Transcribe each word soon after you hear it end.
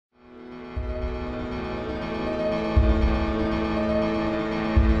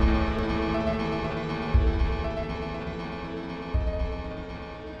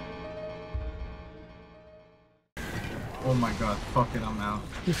my god, fuck it, I'm out.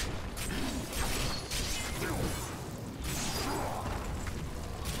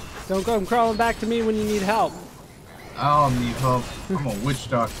 Don't come crawling back to me when you need help. I don't need help. I'm a witch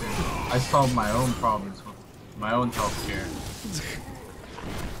doctor. I solve my own problems with my own healthcare.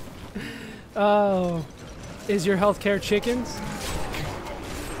 Oh, is your healthcare chickens?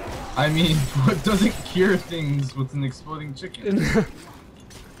 I mean, what doesn't cure things with an exploding chicken?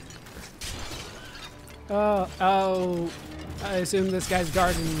 Oh, I assume this guy's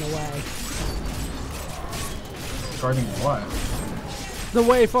gardening the way. Guarding what? The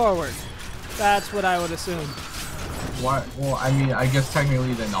way forward. That's what I would assume. What? Well, I mean, I guess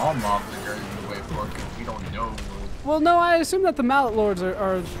technically then all mobs are guarding the way forward because we don't know. Well, no, I assume that the Mallet Lords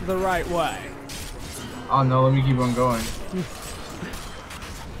are the right way. Oh no, let me keep on going.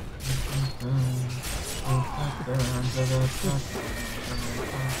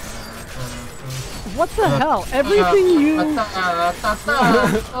 What the hell? Everything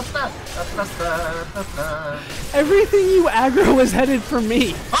everything you aggro is headed for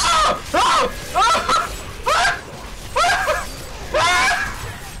me.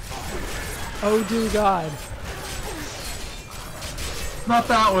 Oh dear God. Not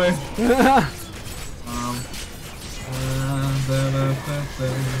that way.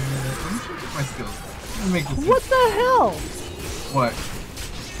 My skills. Make this What the hell? What?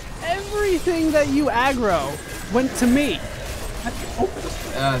 Everything that you aggro went to me.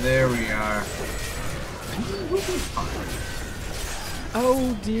 Ah, there we are.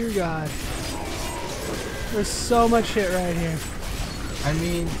 Oh dear God. There's so much shit right here. I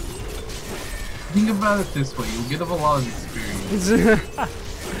mean, think about it this way. You'll get up a lot of experience.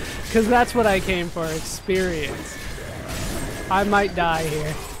 Because that's what I came for, experience. I might die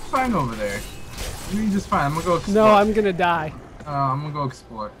here. Fine over there. You're just fine. I'm gonna go explore. No, I'm gonna die. I'm gonna go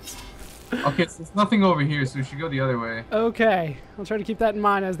explore. Okay, so there's nothing over here, so we should go the other way. Okay, I'll try to keep that in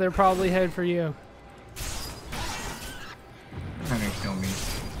mind as they're probably headed for you. You're not gonna kill me.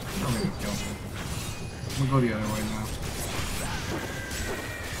 You're not gonna kill me. I'm gonna go the other way now.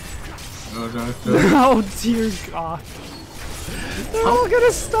 Oh dear God. They're all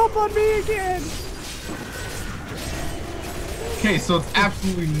gonna stomp on me again. Okay, so it's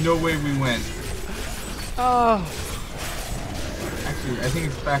absolutely no way we went. Oh. Actually, I think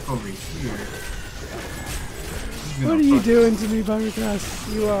it's back over here. What are you doing to me, Buttercrust?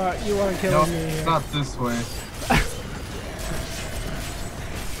 You are killing me No, here. not this way.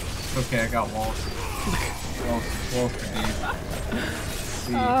 Okay, I got walls. Walls for these.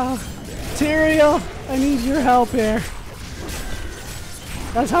 Tyrael, I need your help here.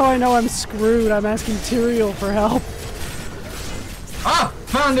 That's how I know I'm screwed. I'm asking Tyrael for help. Ah!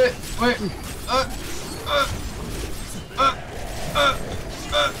 Found it! Wait.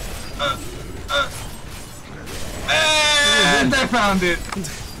 And I found it!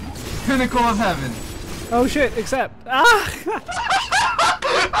 Pinnacle of heaven. Oh shit, accept. Ah!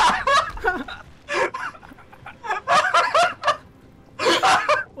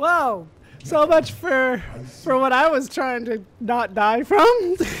 Whoa! So much for what I was trying to not die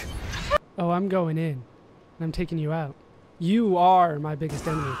from. Oh, I'm going in. I'm taking you out. You are my biggest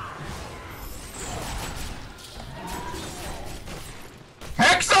enemy.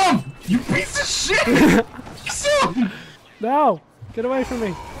 Hex him! You piece of shit! Hex him! No! Get away from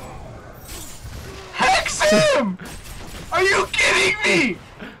me. Hex him! Are you kidding me?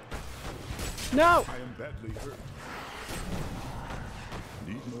 No! I am badly hurt.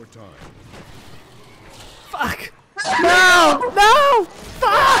 Need more time. Fuck! No! No!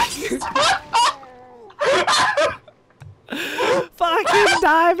 Fuck! Fucking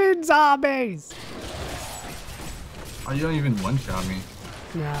diamond zombies! Oh, you don't even one-shot me.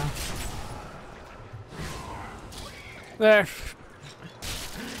 No. There.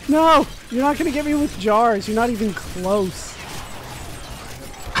 No! You're not gonna get me with jars. You're not even close.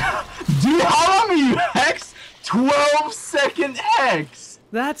 Dude, how long are you hex? 12-second hex!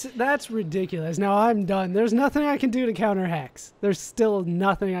 That's ridiculous. Now I'm done. There's nothing I can do to counter Hex. There's still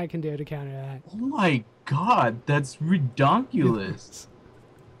nothing I can do to counter that. Oh my god, that's redonkulous.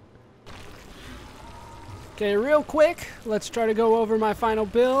 Okay, real quick, let's try to go over my final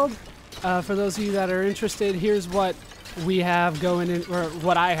build. For those of you that are interested, here's what we have going in, or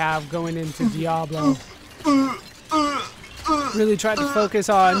what I have going into Diablo. Really tried to focus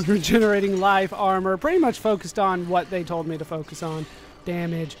on regenerating life, armor, pretty much focused on what they told me to focus on.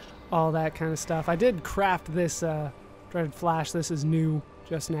 Damage, all that kind of stuff. I did craft this, dreaded flash. This is new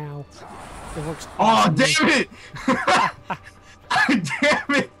just now. It works awesome. Oh, damn it!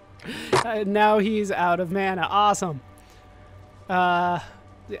 Damn it! Now he's out of mana. Awesome. Yeah,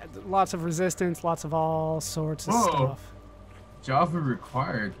 lots of resistance, lots of all sorts of stuff. Java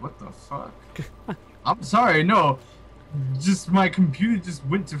required. What the fuck? I'm sorry, no. Just my computer just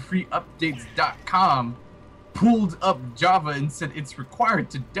went to freeupdates.com, pulled up Java and said it's required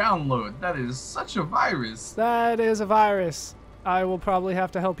to download. That is such a virus. That is a virus. I will probably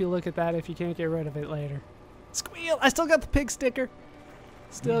have to help you look at that if you can't get rid of it later. Squeal! I still got the pig sticker.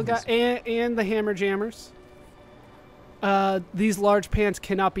 Still got and the hammer jammers. These large pants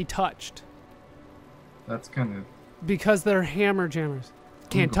cannot be touched. That's kind of... Because they're hammer jammers.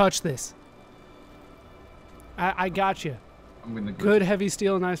 Can't touch this. I got you. I'm gonna go. Good heavy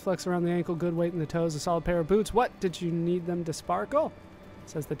steel, nice flex around the ankle, good weight in the toes, a solid pair of boots. What? Did you need them to sparkle?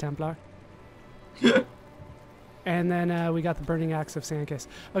 Says the Templar. And then we got the Burning Axe of Sandkiss.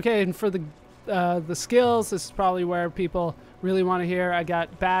 Okay, and for the skills, this is probably where people really want to hear. I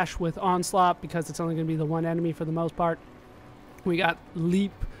got Bash with Onslaught because it's only going to be the one enemy for the most part. We got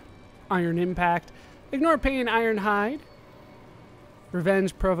Leap, Iron Impact, Ignore Pain, Iron Hide,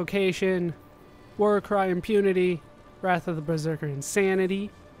 Revenge, Provocation, War Cry, Impunity, Wrath of the Berserker, Insanity,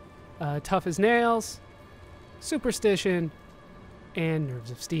 Tough as Nails, Superstition, and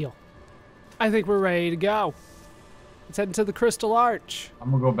Nerves of Steel. I think we're ready to go. Let's head into the Crystal Arch. I'm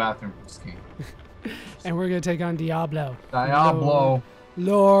gonna go bathroom for this game. And we're gonna take on Diablo. Diablo.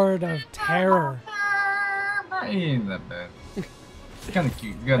 Lord of Terror. He ain't that bad. Kind of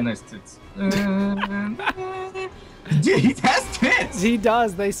cute. You got nice tits. Dude, he has tits. He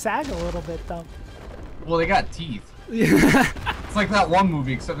does. They sag a little bit though. Well, they got teeth. It's like that one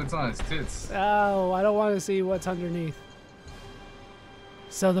movie, except it's on his tits. Oh, I don't want to see what's underneath.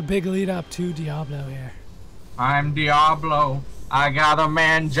 So the big lead up to Diablo here. I'm Diablo. I got a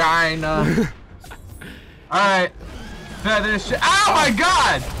mangina. Alright. Fetish. Oh my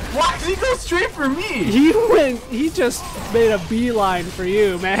god! Why did he go straight for me? He just made a beeline for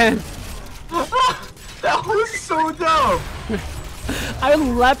you, man. That was so dumb. I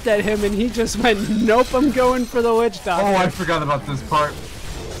leapt at him and he just went, nope, I'm going for the witch doctor. Oh, I forgot about this part.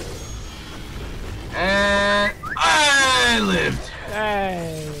 And I lived.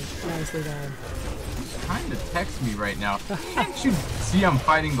 Hey, nicely done. He's trying to text me right now. Can't you see I'm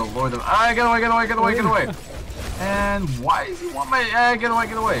fighting the Lord of... Ah, get away, get away, get away, get away. And why does he want my... get away,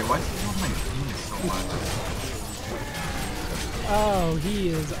 get away. Why does he want my penis so much? Oh, he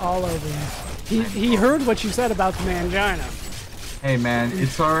is all over you. He heard what you said about the mangina. Hey man,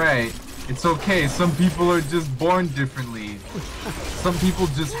 it's alright. It's okay. Some people are just born differently. Some people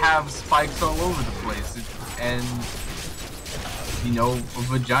just have spikes all over the place. And, you know, a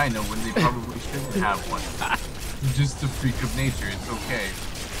vagina when they probably shouldn't have one. Just a freak of nature. It's okay.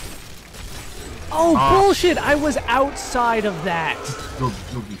 Oh, bullshit! I was outside of that.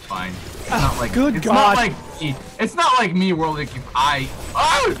 You'll be fine. It's not like... Good it's God. Not like me. It's not like me where, like, if I...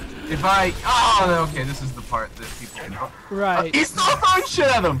 Oh, okay, this is the part that people... Right. He's still throwing shit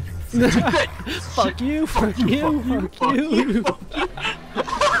at him! Fuck you, fuck you, fuck you.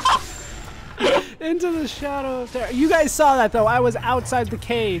 Into the shadow of terror. You guys saw that though. I was outside the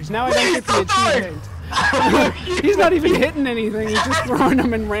cage. Now I don't get the achievement. He's not even hitting anything. He's just throwing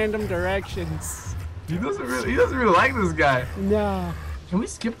them in random directions. He doesn't really like this guy. No. Can we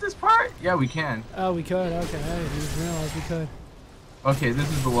skip this part? Yeah, we can. Oh, we could. Okay, I didn't even realize we could. Okay, this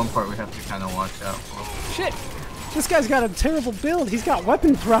is the one part we have to kind of watch out for. Shit! This guy's got a terrible build. He's got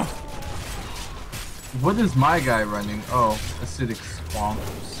weapon throw. What is my guy running? Oh, acidic swamp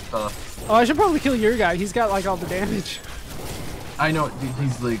stuff. Oh, I should probably kill your guy. He's got like all the damage. I know,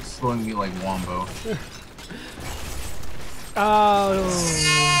 he's like slowing me like Wombo. Oh.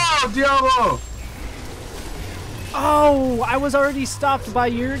 Oh, Diablo! Oh, I was already stopped by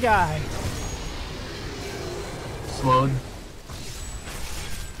your guy. Slowed.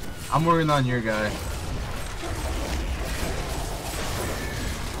 I'm working on your guy.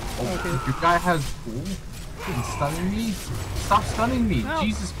 Oh, Okay. your guy has... Ooh, he's stunning me? Stop stunning me! No.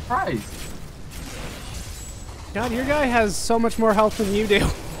 Jesus Christ! God, your guy has so much more health than you do.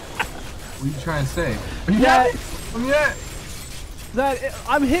 What are you trying to say? Yeah. Yeah. That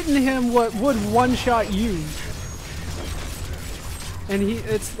I'm hitting him what would one-shot you. And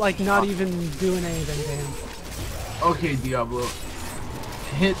it's like not even doing anything to him. Okay, Diablo.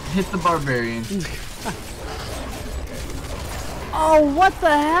 Hit the barbarian. Oh, what the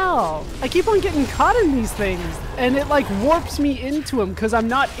hell? I keep on getting caught in these things, and it like warps me into them because I'm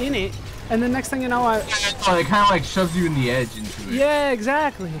not in it. And the next thing you know, Oh, it kind of like shoves you in the edge into it. Yeah,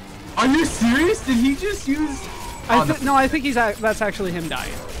 exactly. Are you serious? Did he just use... No, I think that's actually him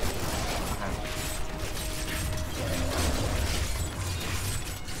dying.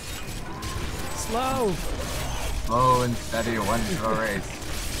 Slow. Slow and steady wins the race.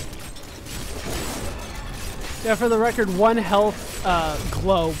 Yeah, for the record, 1 health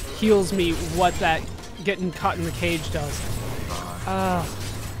glow heals me what that getting caught in the cage does.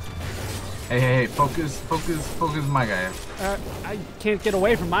 Hey, focus my guy. I can't get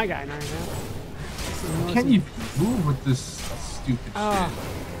away from my guy right now. Can you move with this stupid shit?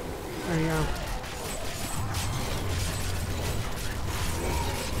 There you go.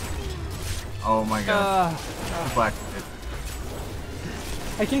 Oh my god. Black shit.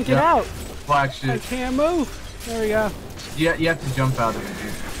 I can't get out. Black shit. I can't move. There we go. Yeah, you have to jump out of it,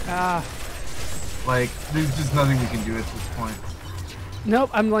 dude. Like, there's just nothing we can do at this point. Nope,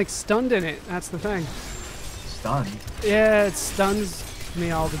 I'm like stunned in it. That's the thing. Stunned? Yeah, it stuns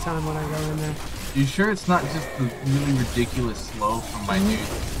me all the time when I go in there. You sure it's not just the really ridiculous slow from my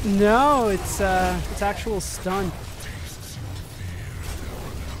dude? No, it's actual stun.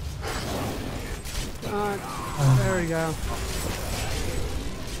 There we go.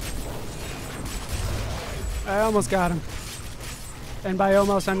 I almost got him. And by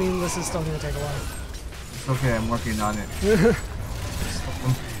almost, I mean this is still gonna take a while. It's okay, I'm working on it.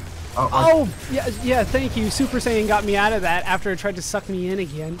 Oh, yeah, thank you. Super Saiyan got me out of that after it tried to suck me in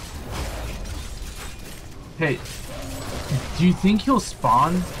again. Hey, do you think he'll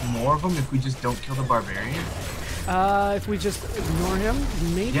spawn more of them if we just don't kill the barbarian? If we just ignore him,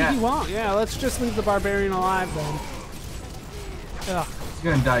 maybe he won't. Yeah, let's just leave the barbarian alive then. Ugh. He's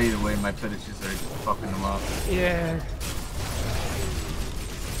gonna die either way, my fetishes are fucking him up. Yeah.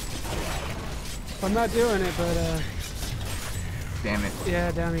 I'm not doing it, but damn it.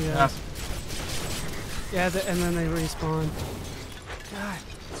 yeah, down he goes. Yeah, and then they respawn. God.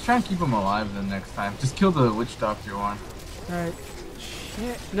 Let's try and keep him alive then next time. Just kill the witch doctor one. Alright.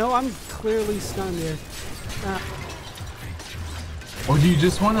 Shit. No, I'm clearly stunned here. Or do you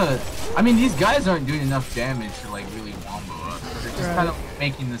just want to... I mean, these guys aren't doing enough damage to, like, really wombo us. They're just kind of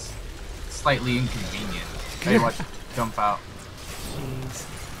making this slightly inconvenient. Hey, watch. Jump out. Jeez.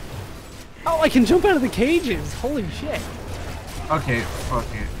 Oh, I can jump out of the cages! Holy shit. Okay, fuck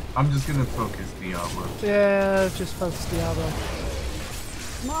it. I'm just gonna focus Diablo. Yeah, just focus Diablo.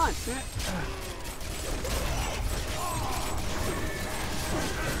 Come on, man.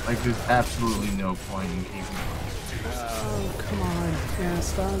 Like, there's absolutely no point in keeping it. Oh, come on. Yeah,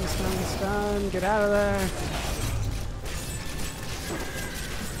 stun. Get out of there.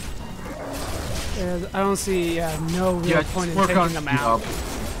 Yeah, I don't see no real point in taking them out.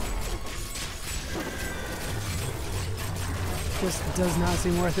 Just does not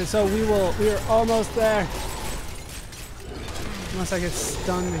seem worth it. So we are almost there. Unless I get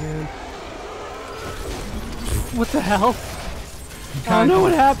stunned again. What the hell? I don't know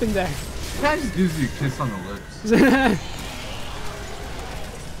what happened there. It kind of just gives you a kiss on the lips.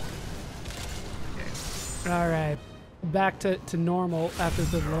 Okay. Alright. Back to normal after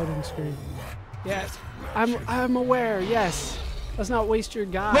the loading screen. Yes. I'm aware, yes. Let's not waste your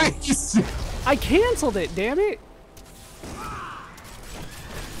guy. Wait, I canceled it, damn it!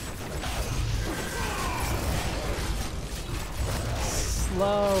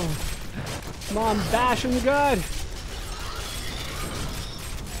 Slow. Come on, bash him good.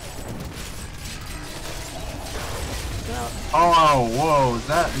 Oh, whoa, is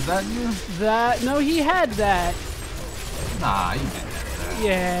that you? No, he had that. Nah, you didn't have that.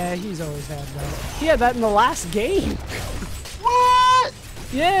 Yeah, he's always had that. He had that in the last game. What?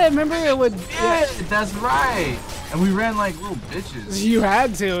 Yeah, remember it would... Yeah, that's right. And we ran like little bitches. You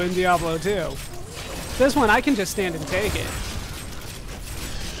had to in Diablo 2. This one, I can just stand and take it.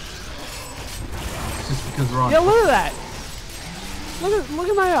 Just because we're on... Yeah, look at that. Look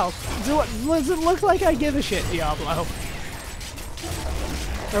at my health. Does it look like I give a shit, Diablo?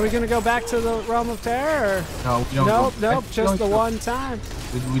 Are we gonna go back to the Realm of Terror? Or? No, we don't. Nope, just the one time.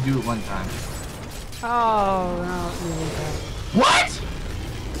 We do it one time. Oh, no. What?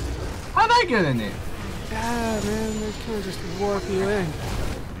 How'd I get in it? Yeah, man, they kind of just warp you in.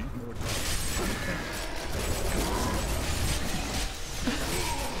 Okay.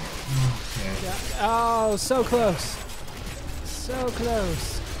 Yeah. Oh, so close. So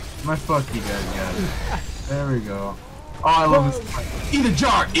close. My fuck you guys got it. There we go. Oh, I love this. Eat a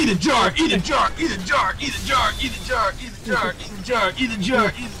jar! Eat a jar! Eat a jar! Eat a jar! Eat a jar! Eat a jar! Eat a jar! Eat a jar! Eat a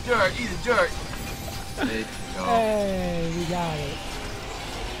jar! Eat a jar! Eat a jar! There you go. Hey, we got it.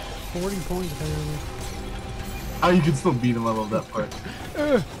 40 points apparently. Oh, you can still beat him. I love that part.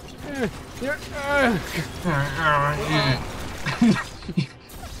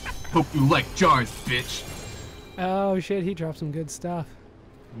 Hope you like jars, bitch. Oh shit, he dropped some good stuff.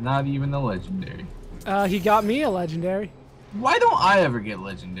 Not even a legendary. He got me a legendary. Why don't I ever get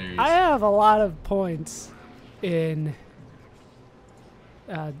legendaries? I have a lot of points in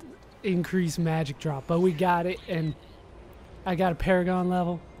increased magic drop, but we got it, and I got a Paragon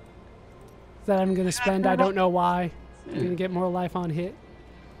level that I'm gonna spend. I don't know why. I'm gonna get more life on hit.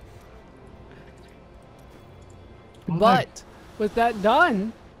 But with that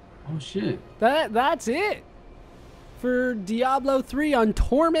done, oh shit, that's it for Diablo 3 on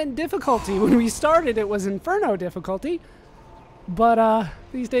Torment difficulty. When we started, it was Inferno difficulty, but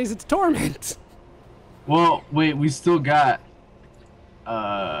these days it's Torment. Well, wait, we still got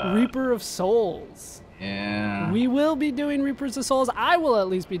Reaper of Souls. Yeah. We will be doing Reapers of Souls. I will at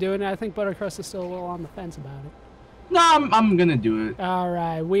least be doing it. I think Buttercrust is still a little on the fence about it. No, I'm gonna do it. All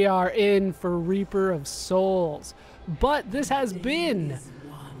right, we are in for Reaper of Souls. But this has been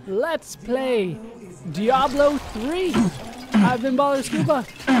Let's Play Diablo 3. I've been Baller Scuba.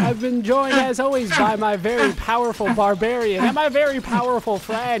 I've been joined, as always, by my very powerful barbarian and my very powerful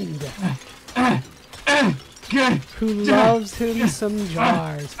friend, who loves him some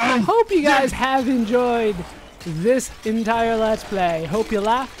jars. Hope you guys have enjoyed this entire Let's Play. Hope you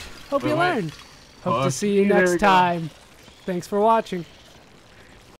laughed. Hope you learned. Hope to see you next time. Thanks for watching.